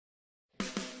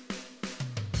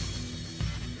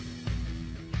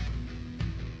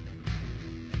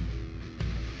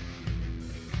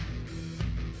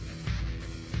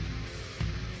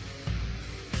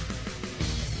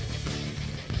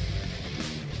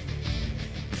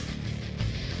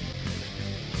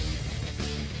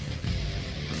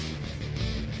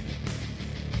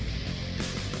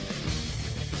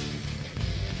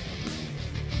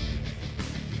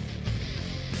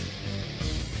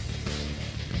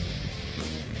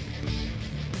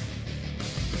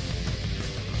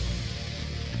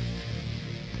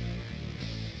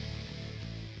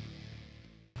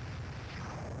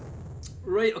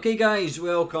Right, okay guys,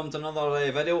 welcome to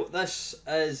another video. This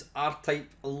is R-Type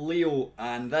Leo,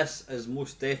 and this is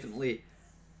most definitely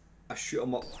a shoot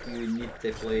 'em up you need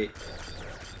to play.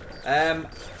 I'm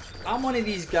one of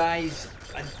these guys,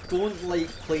 I don't like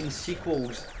playing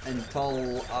sequels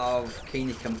until I've kind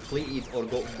of completed or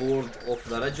got bored of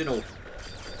the original.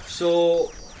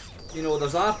 So, you know,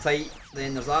 there's R-Type,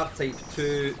 then there's R-Type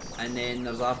 2, and then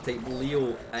there's R-Type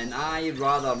Leo, and I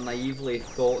rather naively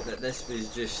thought that this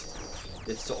was just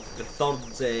the sort of the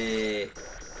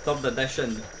third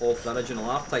edition of the original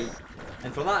R-Type,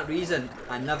 and for that reason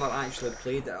I never actually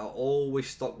played it. I always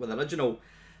stuck with the original,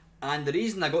 and the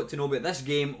reason I got to know about this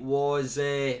game was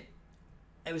it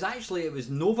was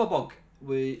Novabug.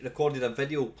 We recorded a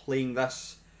video playing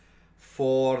this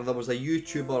for, there was a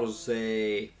YouTuber's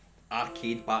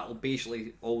arcade battle.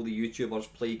 Basically all the YouTubers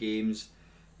play games,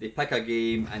 they pick a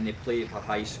game and they play it for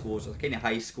high scores. It's a kind of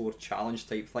high score challenge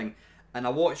type thing. And I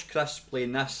watched Chris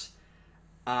playing this,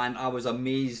 and I was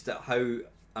amazed at how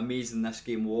amazing this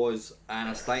game was, and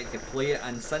I started to play it,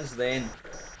 and since then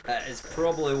it is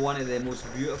probably one of the most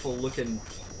beautiful looking,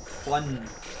 fun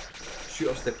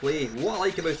shooters to play. What I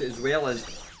like about it as well is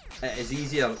it is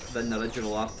easier than the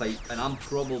original R-Type, and I'm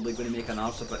probably going to make an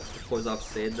arse of it because I've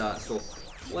said that. So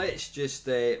let's just,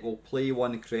 we'll play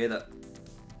one credit.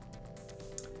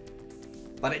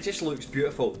 But it just looks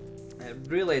beautiful, it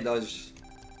really does.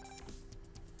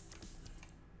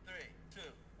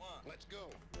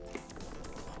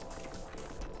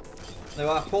 Now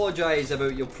I apologise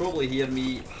about, you'll probably hear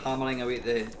me hammering away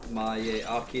at my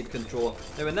arcade controller.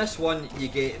 Now in this one you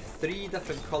get 3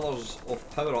 different colours of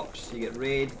power-ups. You get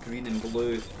red, green and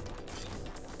blue.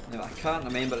 Now I can't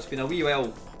remember, it's been a wee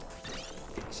while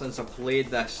since I played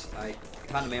this. I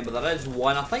can't remember, there is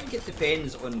one. I think it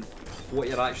depends on what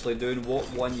you're actually doing, what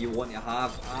one you want to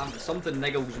have. Something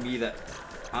niggles me that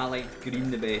I like green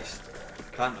the best.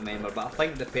 I can't remember, but I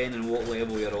think depending on what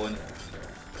level you're on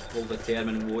will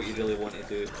determine what you really want to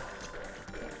do.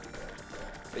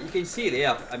 But you can see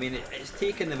there, I mean, it's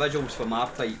taken the visuals from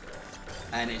R-Type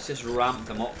and it's just ramped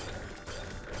them up.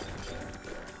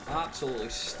 Absolutely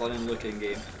stunning looking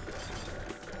game.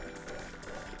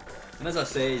 And as I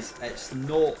says,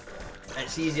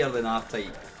 it's easier than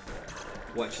R-Type,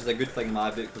 which is a good thing in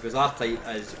my book, because R-Type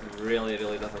is really,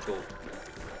 really difficult.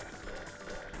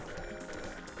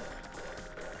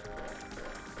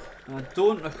 I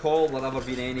don't recall there ever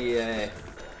been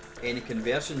any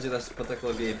conversions of this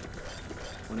particular game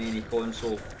on any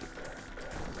console.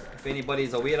 If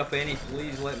anybody's aware of any,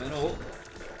 please let me know.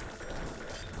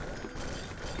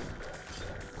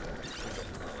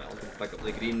 Oh, well, I can pick up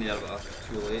the green there, but it's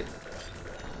too late.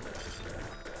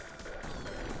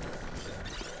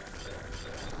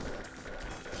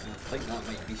 I think that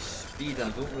might be speed. I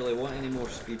don't really want any more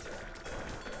speed.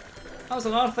 That was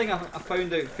another thing I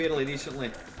found out fairly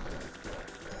recently.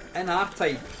 In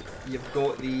R-Type, you've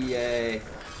got the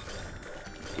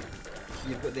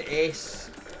S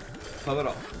power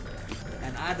up,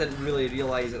 and I didn't really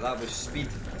realise that was speed.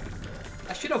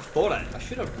 I should have thought it. I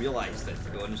should have realised it,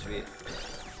 to be honest with you.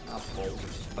 Ah, balls, I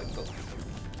just picked up.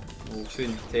 We'll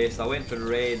soon test. I went from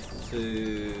red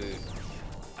to,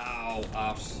 ow,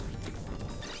 arse.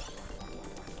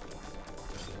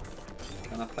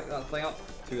 Can I pick that thing up?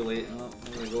 Too late. Oh,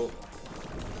 there we go.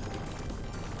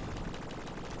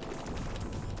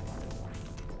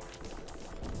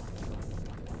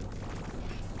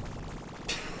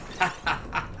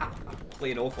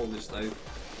 Playing awful just now.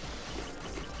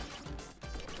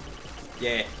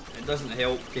 Yeah, it doesn't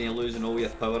help kind of losing all your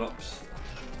power-ups.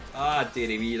 Ah,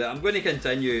 dearie me, I'm going to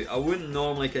continue. I wouldn't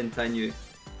normally continue.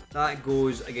 That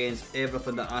goes against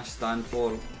everything that I stand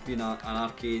for, being an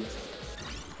arcade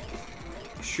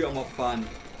shoot 'em up fan.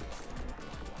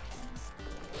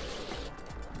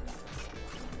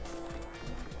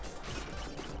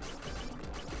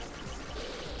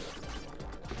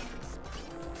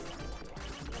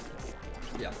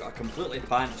 Yeah, I've got a completely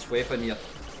pants weapon here.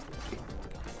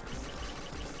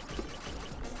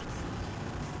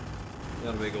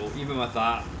 There we go. Even with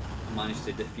that, I managed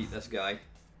to defeat this guy.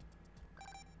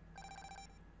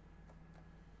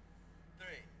 3,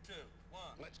 2, 1,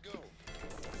 let's go.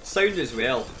 Sound as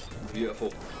well.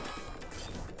 Beautiful.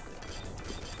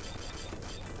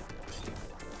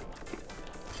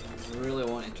 I really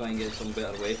want to try and get some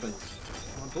better weapons.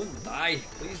 Oh, don't die.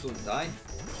 Please don't die.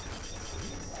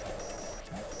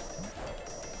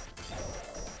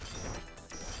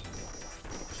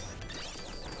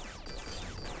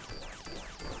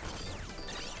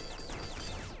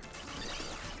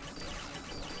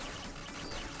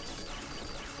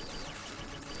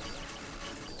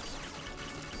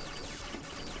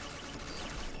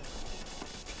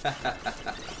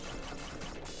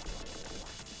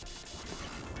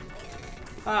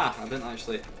 Ah, I didn't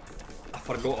actually. I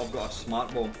forgot I've got a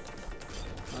smart bomb.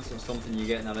 That's not something you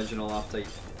get in original R-Type.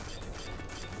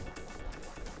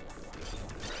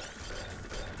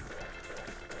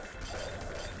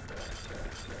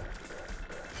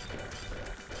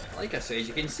 Like I said,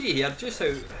 you can see here just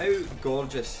how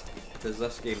gorgeous does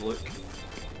this game look.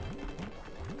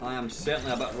 I am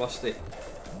certainly a bit rusty.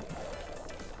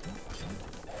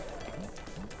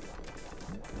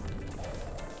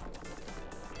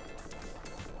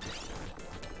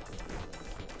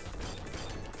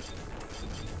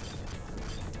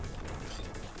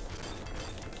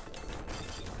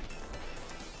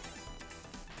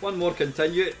 One more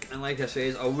continue, and like I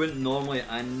says, I wouldn't normally,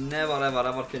 I never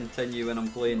ever continue when I'm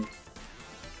playing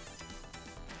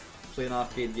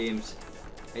arcade games.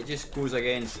 It just goes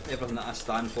against everything that I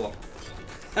stand for.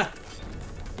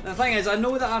 The thing is, I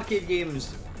know that arcade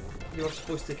games, you were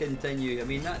supposed to continue. I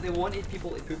mean, they wanted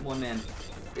people to put one in.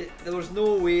 There was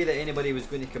no way that anybody was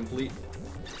going to complete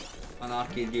an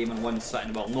arcade game in one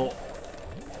sitting. Well,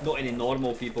 not any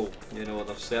normal people, you know.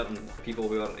 There's certain people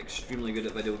who are extremely good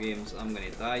at video games. I'm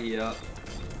going to die here.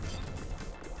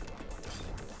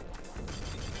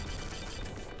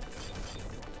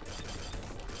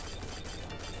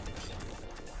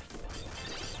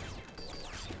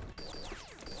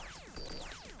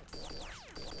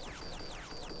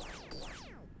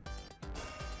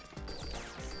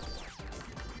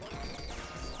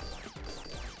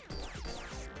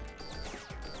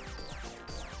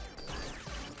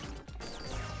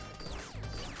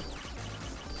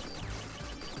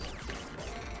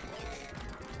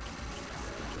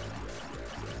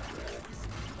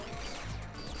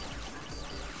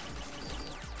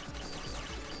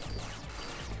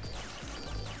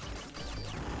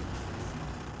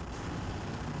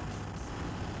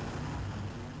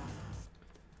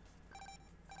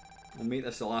 We'll make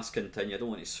this the last continue. I don't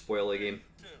want to spoil the game.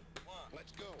 2, 1,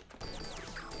 let's go.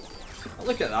 But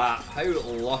look at that. How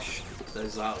lush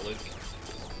does that look?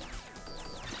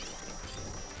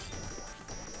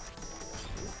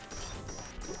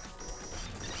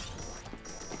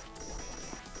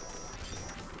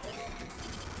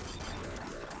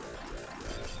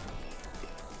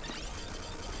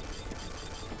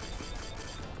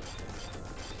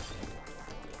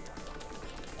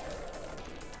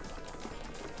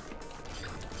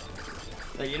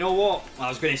 You know what? I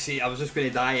was going to say, I was just going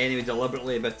to die anyway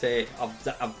deliberately, but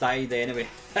I've died anyway.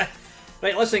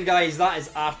 Right, listen guys, that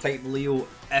is R-Type Leo.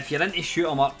 If you're into shoot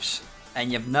 'em ups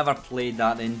and you've never played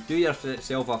that, then do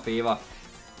yourself a favour.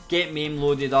 Get MAME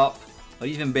loaded up, or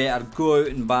even better, go out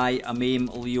and buy a MAME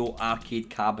Leo arcade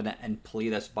cabinet and play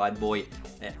this bad boy.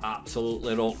 It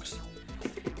absolutely rocks.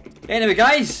 Anyway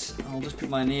guys, I'll just put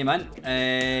my name in.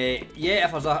 Yeah,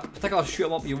 if there's a particular shoot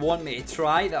 'em up you want me to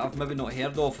try that I've maybe not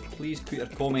heard of, please put your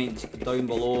comments down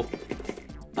below.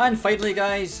 And finally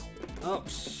guys,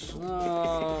 oops,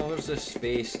 oh, where's this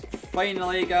space?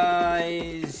 Finally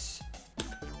guys,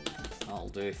 that'll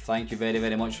do. Thank you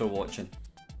very much for watching.